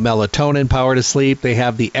the no melatonin Power to Sleep. They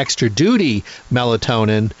have the extra duty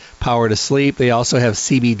melatonin Power to Sleep. They also have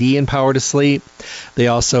CBD in Power to Sleep. They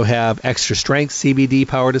also have extra strength CBD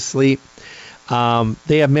Power to Sleep.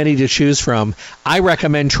 They have many to choose from. I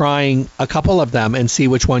recommend trying a couple of them and see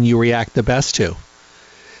which one you react the best to.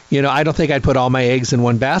 I don't think I'd put all my eggs in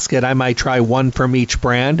one basket. I might try one from each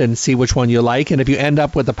brand and see which one you like. And if you end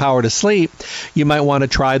up with the Power to Sleep, you might want to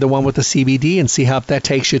try the one with the CBD and see how that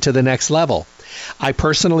takes you to the next level. I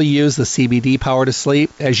personally use the CBD Power to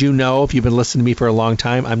Sleep. As you know, if you've been listening to me for a long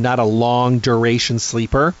time, I'm not a long duration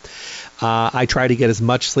sleeper. I try to get as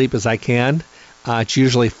much sleep as I can. It's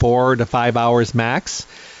usually 4 to 5 hours max.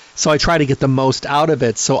 So I try to get the most out of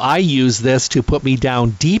it. So I use this to put me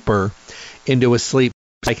down deeper into a sleep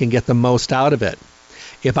so I can get the most out of it.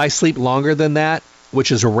 If I sleep longer than that,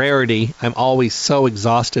 which is a rarity, I'm always so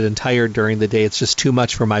exhausted and tired during the day. It's just too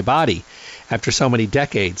much for my body after so many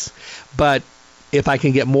decades. But if I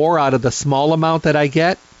can get more out of the small amount that I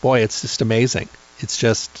get, boy, it's just amazing. It's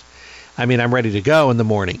just, I'm ready to go in the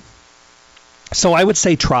morning. So I would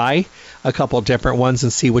say try a couple different ones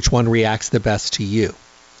and see which one reacts the best to you.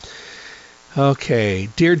 Okay,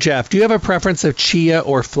 dear Jeff, do you have a preference of chia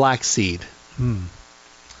or flaxseed?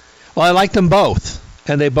 Well, I like them both.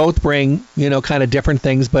 And they both bring, kind of different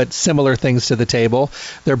things, but similar things to the table.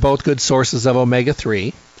 They're both good sources of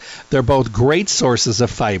omega-3. They're both great sources of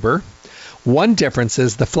fiber. One difference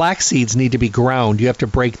is the flax seeds need to be ground. You have to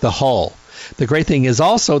break the hull. The great thing is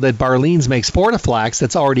also that Barleans makes Fortiflax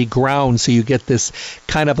that's already ground, so you get this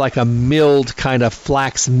kind of like a milled kind of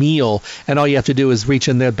flax meal, and all you have to do is reach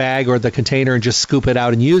in the bag or the container and just scoop it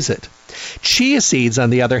out and use it. Chia seeds, on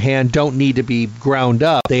the other hand, don't need to be ground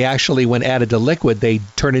up. They actually, when added to liquid, they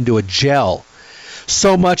turn into a gel.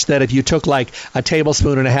 So much that if you took like a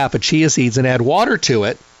tablespoon and a half of chia seeds and add water to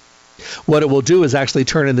it, what it will do is actually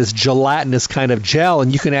turn in this gelatinous kind of gel,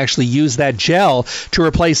 and you can actually use that gel to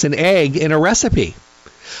replace an egg in a recipe.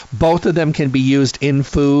 Both of them can be used in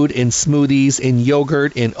food, in smoothies, in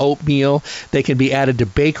yogurt, in oatmeal. They can be added to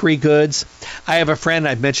bakery goods. I have a friend,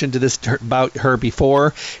 I've mentioned about her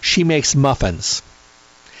before. She makes muffins,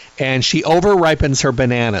 and she over-ripens her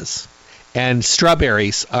bananas. And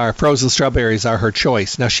frozen strawberries are her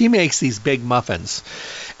choice. Now, she makes these big muffins,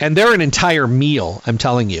 and they're an entire meal, I'm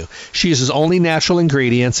telling you. She uses only natural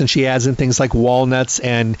ingredients, and she adds in things like walnuts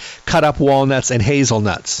and cut up walnuts and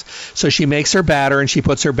hazelnuts. So she makes her batter, and she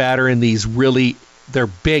puts her batter in these they're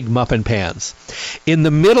big muffin pans. In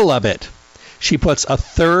the middle of it, she puts a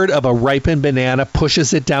third of a ripened banana,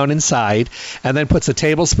 pushes it down inside, and then puts a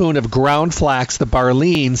tablespoon of ground flax, the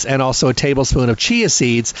Barleans, and also a tablespoon of chia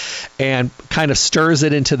seeds, and kind of stirs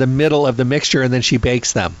it into the middle of the mixture, and then she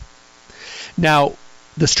bakes them. Now,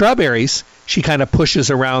 the strawberries, she kind of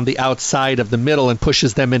pushes around the outside of the middle and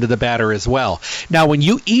pushes them into the batter as well. Now, when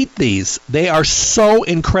you eat these, they are so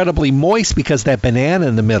incredibly moist because that banana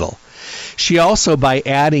in the middle. She also, by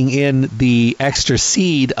adding in the extra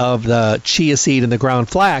seed of the chia seed and the ground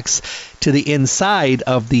flax to the inside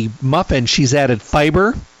of the muffin, she's added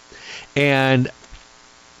fiber and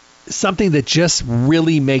something that just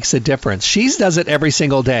really makes a difference. She does it every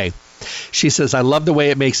single day. She says, I love the way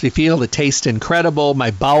it makes me feel. It tastes incredible.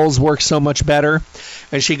 My bowels work so much better.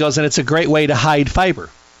 And she goes, and it's a great way to hide fiber.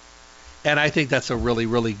 And I think that's a really,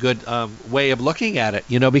 really good way of looking at it,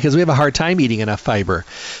 because we have a hard time eating enough fiber.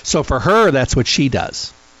 So for her, that's what she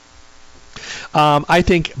does. I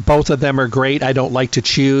think both of them are great. I don't like to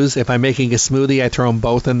choose. If I'm making a smoothie, I throw them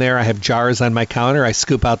both in there. I have jars on my counter. I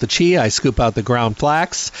scoop out the chia. I scoop out the ground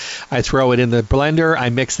flax. I throw it in the blender. I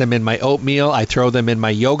mix them in my oatmeal. I throw them in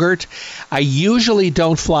my yogurt. I usually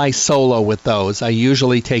don't fly solo with those. I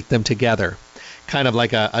usually take them together, kind of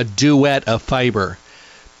like a duet of fiber.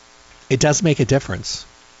 It does make a difference.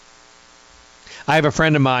 I have a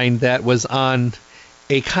friend of mine that was on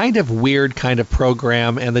a kind of weird kind of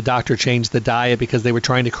program, and the doctor changed the diet because they were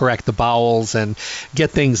trying to correct the bowels and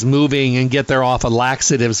get things moving and get their off of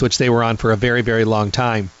laxatives, which they were on for a very, very long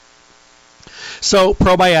time. So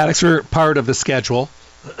probiotics were part of the schedule.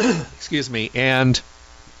 Excuse me. And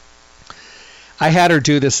I had her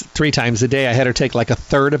do this 3 times a day. I had her take like a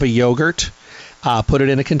third of a yogurt, put it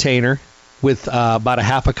in a container, with about a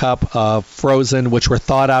half a cup of frozen, which were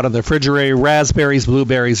thawed out in the refrigerator, raspberries,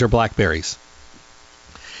 blueberries, or blackberries.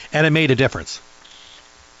 And it made a difference.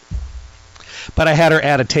 But I had her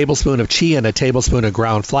add a tablespoon of chia and a tablespoon of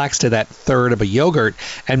ground flax to that third of a yogurt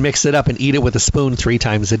and mix it up and eat it with a spoon 3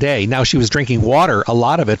 times a day. Now, she was drinking water, a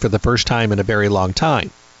lot of it, for the first time in a very long time.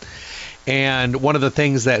 And one of the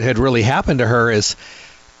things that had really happened to her is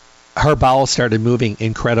her bowels started moving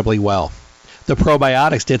incredibly well. The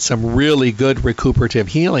probiotics did some really good recuperative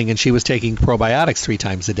healing, and she was taking probiotics 3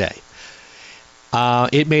 times a day.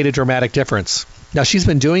 It made a dramatic difference. Now, she's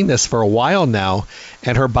been doing this for a while now,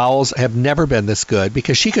 and her bowels have never been this good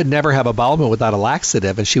because she could never have a bowel movement without a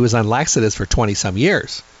laxative, and she was on laxatives for 20-some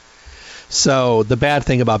years. So the bad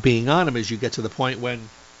thing about being on them is you get to the point when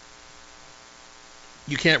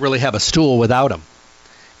you can't really have a stool without them.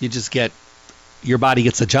 Your body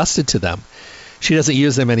gets adjusted to them. She doesn't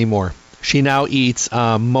use them anymore. She now eats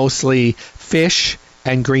mostly fish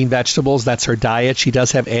and green vegetables. That's her diet. She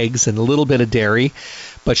does have eggs and a little bit of dairy,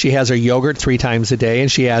 but she has her yogurt 3 times a day,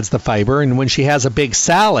 and she adds the fiber. And when she has a big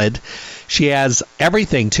salad, she adds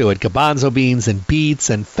everything to it: garbanzo beans and beets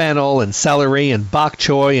and fennel and celery and bok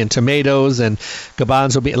choy and tomatoes and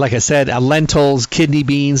garbanzo beans. Like I said, lentils, kidney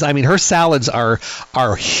beans. I mean, her salads are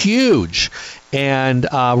huge and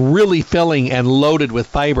really filling and loaded with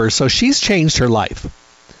fiber. So she's changed her life,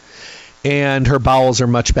 and her bowels are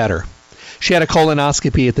much better. She had a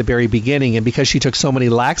colonoscopy at the very beginning, and because she took so many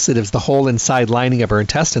laxatives, the whole inside lining of her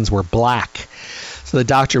intestines were black. So the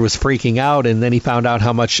doctor was freaking out, and then he found out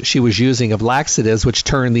how much she was using of laxatives, which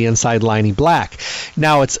turned the inside lining black.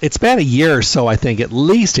 Now, it's been a year or so, I think, at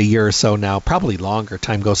least a year or so now, probably longer.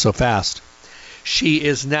 Time goes so fast. She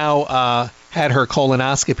is now had her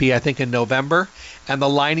colonoscopy, I think, in November, and the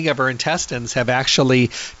lining of her intestines have actually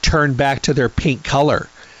turned back to their pink color.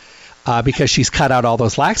 Because she's cut out all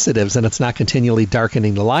those laxatives and it's not continually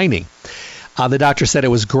darkening the lining. The doctor said it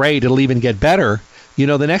was great. It'll even get better,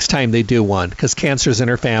 the next time they do one, because cancer's in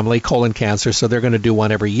her family, colon cancer, so they're going to do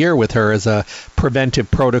one every year with her as a preventive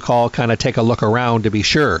protocol, kind of take a look around to be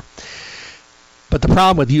sure. But the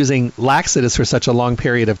problem with using laxatives for such a long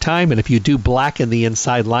period of time, and if you do blacken the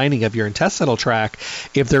inside lining of your intestinal tract,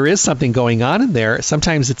 if there is something going on in there,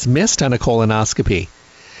 sometimes it's missed on a colonoscopy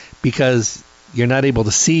because you're not able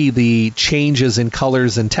to see the changes in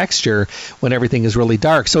colors and texture when everything is really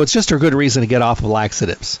dark. So it's just a good reason to get off of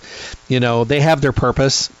laxatives. They have their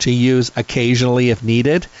purpose to use occasionally if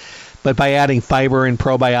needed, but by adding fiber and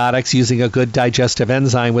probiotics, using a good digestive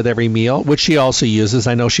enzyme with every meal, which she also uses.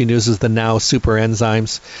 I know she uses the Now Super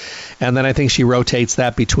enzymes. And then I think she rotates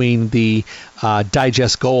that between the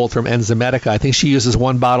Digest Gold from Enzymedica. I think she uses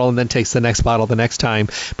one bottle and then takes the next bottle the next time.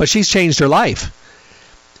 But she's changed her life.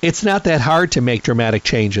 It's not that hard to make dramatic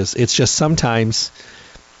changes. It's just sometimes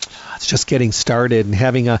it's just getting started and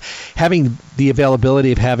having the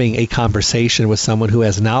availability of having a conversation with someone who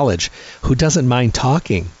has knowledge, who doesn't mind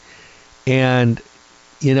talking, and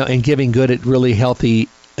and giving good, really healthy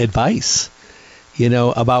advice,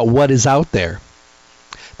 about what is out there.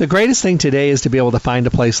 The greatest thing today is to be able to find a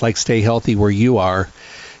place like Stay Healthy where you are.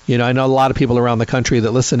 I know a lot of people around the country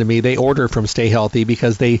that listen to me, they order from Stay Healthy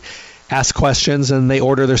because they ask questions and they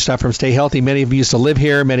order their stuff from Stay Healthy. Many of them used to live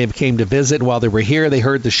here. Many of them came to visit. While they were here, they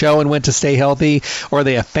heard the show and went to Stay Healthy. Or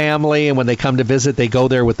they have family, and when they come to visit, they go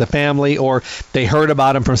there with the family. Or they heard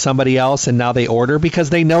about them from somebody else, and now they order because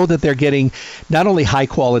they know that they're getting not only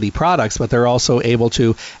high-quality products, but they're also able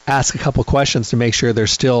to ask a couple questions to make sure they're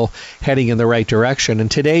still heading in the right direction. In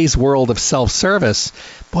today's world of self-service,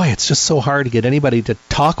 boy, it's just so hard to get anybody to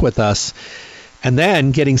talk with us. And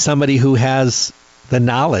then getting somebody who has the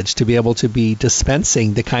knowledge to be able to be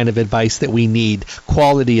dispensing the kind of advice that we need,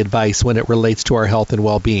 quality advice when it relates to our health and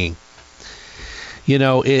well-being.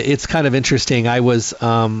 It's kind of interesting. I was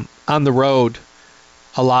on the road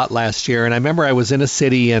a lot last year, and I remember I was in a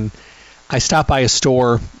city and I stopped by a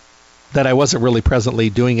store that I wasn't really presently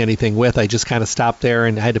doing anything with. I just kind of stopped there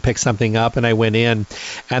and I had to pick something up, and I went in,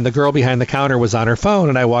 and the girl behind the counter was on her phone,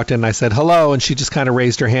 and I walked in and I said hello, and she just kind of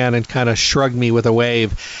raised her hand and kind of shrugged me with a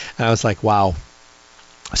wave, and I was like, wow.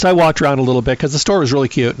 So I walked around a little bit because the store was really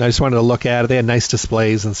cute, and I just wanted to look at it. They had nice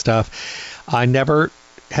displays and stuff. I never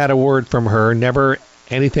had a word from her, never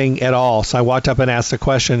anything at all. So I walked up and asked a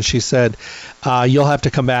question. She said, you'll have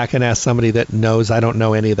to come back and ask somebody that knows. I don't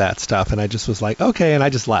know any of that stuff. And I just was like, okay, and I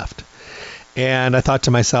just left. And I thought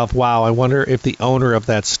to myself, wow, I wonder if the owner of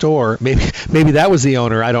that store, maybe that was the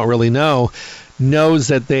owner, I don't really know, knows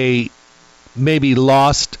that they maybe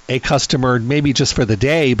lost a customer, maybe just for the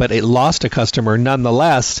day, but it lost a customer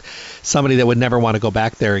nonetheless, somebody that would never want to go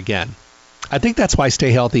back there again. I think that's why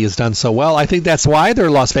Stay Healthy has done so well. I think that's why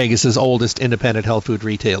they're Las Vegas's oldest independent health food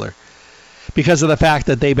retailer, because of the fact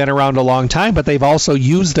that they've been around a long time, but they've also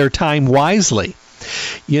used their time wisely.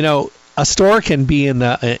 A store can be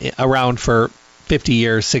around for 50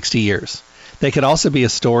 years, 60 years. They could also be a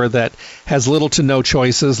store that has little to no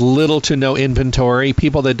choices, little to no inventory,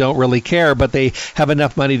 people that don't really care, but they have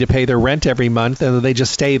enough money to pay their rent every month, and they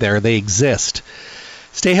just stay there. They exist.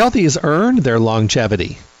 Stay Healthy has earned their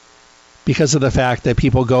longevity because of the fact that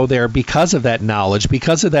people go there because of that knowledge,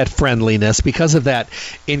 because of that friendliness, because of that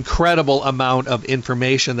incredible amount of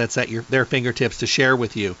information that's at their fingertips to share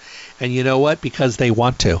with you. And you know what? Because they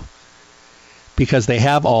want to. Because they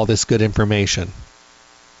have all this good information.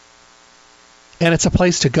 And it's a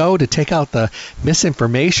place to go to take out the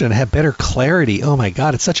misinformation and have better clarity. Oh my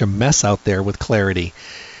God, it's such a mess out there with clarity.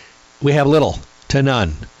 We have little to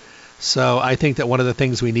none. So I think that one of the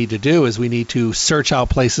things we need to do is we need to search out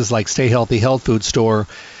places like Stay Healthy Health Food Store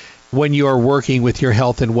when you're working with your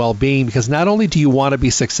health and well-being, because not only do you want to be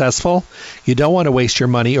successful, you don't want to waste your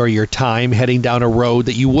money or your time heading down a road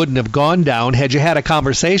that you wouldn't have gone down had you had a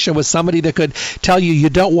conversation with somebody that could tell you you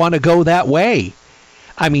don't want to go that way.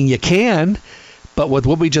 I mean, you can, but with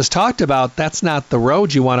what we just talked about, that's not the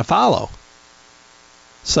road you want to follow.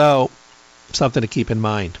 So, something to keep in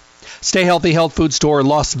mind. Stay Healthy Health Food Store,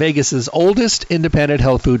 Las Vegas's oldest independent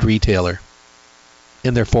health food retailer,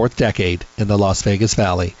 in their 4th decade in the Las Vegas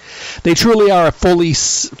Valley. They truly are a fully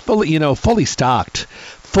stocked,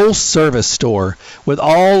 full-service store with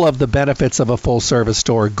all of the benefits of a full-service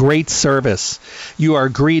store. Great service. You are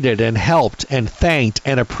greeted and helped and thanked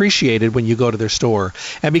and appreciated when you go to their store.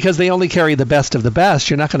 And because they only carry the best of the best,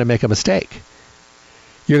 you're not going to make a mistake.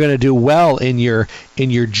 You're going to do well in your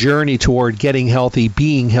journey toward getting healthy,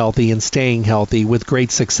 being healthy, and staying healthy with great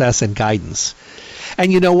success and guidance.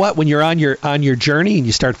 And you know what? When you're on your journey and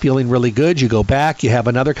you start feeling really good, you go back, you have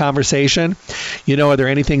another conversation. Are there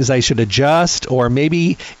any things I should adjust? Or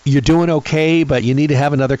maybe you're doing okay, but you need to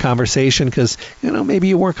have another conversation because, maybe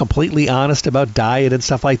you weren't completely honest about diet and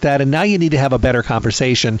stuff like that. And now you need to have a better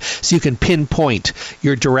conversation so you can pinpoint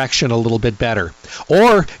your direction a little bit better.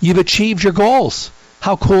 Or you've achieved your goals.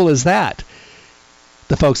 How cool is that?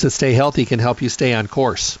 The folks that Stay Healthy can help you stay on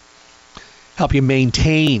course, help you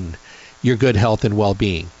maintain your good health and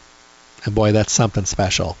well-being. And boy, that's something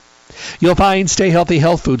special. You'll find Stay Healthy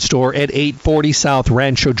Health Food Store at 840 South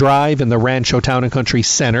Rancho Drive in the Rancho Town and Country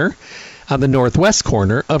Center on the northwest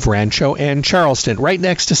corner of Rancho and Charleston, right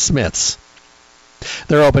next to Smith's.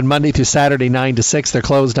 They're open Monday through Saturday, 9 to 6. They're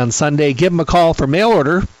closed on Sunday. Give them a call for mail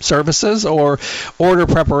order services or order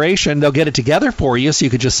preparation. They'll get it together for you, so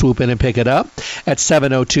you could just swoop in and pick it up at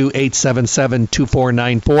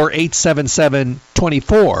 702-877-2494,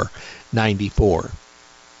 877-2494.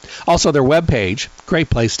 Also, their webpage,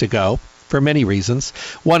 great place to go for many reasons.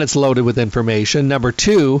 One, it's loaded with information. Number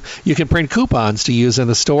two, you can print coupons to use in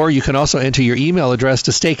the store. You can also enter your email address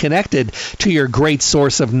to stay connected to your great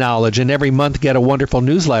source of knowledge, and every month get a wonderful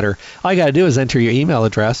newsletter. All you got to do is enter your email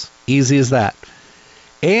address. Easy as that.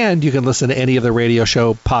 And you can listen to any of the radio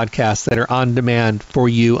show podcasts that are on demand for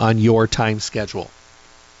you on your time schedule.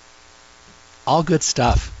 All good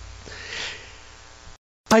stuff.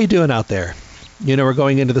 How you doing out there? We're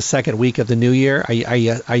going into the second week of the new year.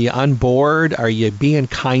 Are you on board? Are you being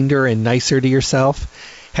kinder and nicer to yourself?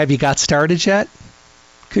 Have you got started yet?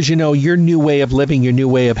 Because your new way of living, your new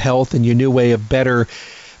way of health, and your new way of better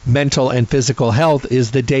mental and physical health is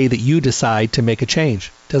the day that you decide to make a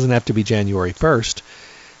change. It doesn't have to be January 1st.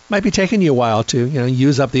 Might be taking you a while to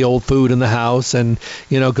use up the old food in the house and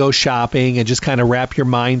go shopping and just kind of wrap your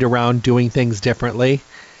mind around doing things differently.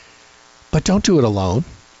 But don't do it alone.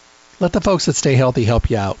 Let the folks that Stay Healthy help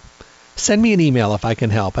you out. Send me an email if I can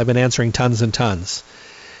help. I've been answering tons and tons.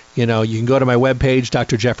 You can go to my webpage,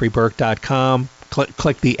 drjeffreyburke.com,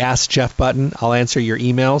 click the Ask Jeff button. I'll answer your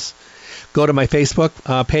emails. Go to my Facebook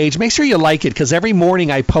page. Make sure you like it, because every morning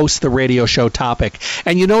I post the radio show topic.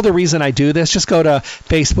 And the reason I do this? Just go to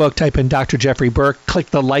Facebook, type in Dr. Jeffrey Burke, click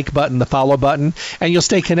the like button, the follow button, and you'll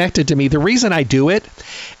stay connected to me. The reason I do it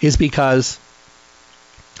is because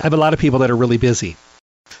I have a lot of people that are really busy.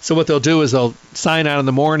 So what they'll do is they'll sign on in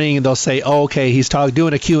the morning and they'll say, oh, okay, he's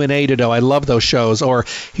doing a Q&A today. I love those shows. Or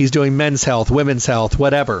he's doing men's health, women's health,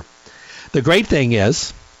 whatever. The great thing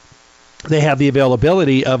is they have the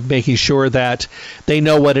availability of making sure that they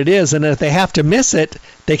know what it is. And if they have to miss it,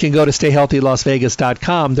 they can go to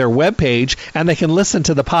stayhealthylasvegas.com, their webpage, and they can listen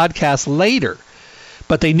to the podcast later.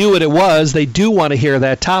 But they knew what it was. They do want to hear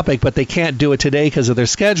that topic, but they can't do it today because of their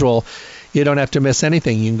schedule. You don't have to miss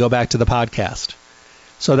anything. You can go back to the podcast.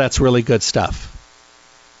 So that's really good stuff.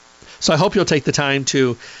 So I hope you'll take the time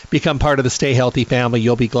to become part of the Stay Healthy family.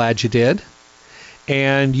 You'll be glad you did.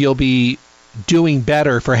 And you'll be doing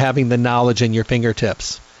better for having the knowledge in your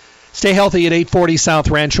fingertips. Stay Healthy at 840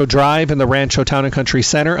 South Rancho Drive in the Rancho Town and Country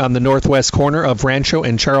Center on the northwest corner of Rancho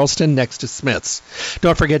and Charleston next to Smith's.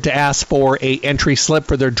 Don't forget to ask for an entry slip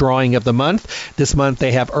for their drawing of the month. This month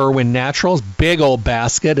they have Irwin Naturals. Big old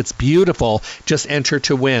basket. It's beautiful. Just enter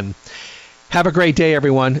to win. Have a great day,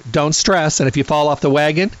 everyone. Don't stress, and if you fall off the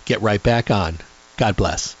wagon, get right back on. God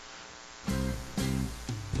bless.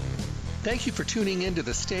 Thank you for tuning in to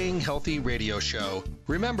the Staying Healthy radio show.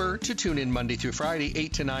 Remember to tune in Monday through Friday,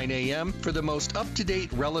 8 to 9 a.m. for the most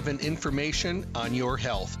up-to-date, relevant information on your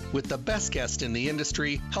health, with the best guest in the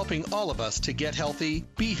industry helping all of us to get healthy,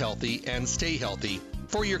 be healthy, and stay healthy.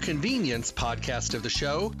 For your convenience, podcasts of the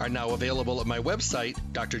show are now available at my website,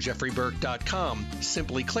 drjeffreyburke.com.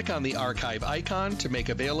 Simply click on the archive icon to make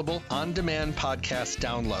available on-demand podcast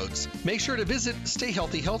downloads. Make sure to visit Stay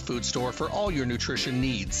Healthy Health Food Store for all your nutrition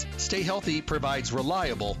needs. Stay Healthy provides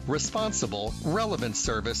reliable, responsible, relevant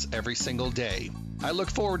service every single day. I look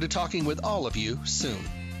forward to talking with all of you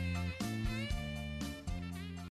soon.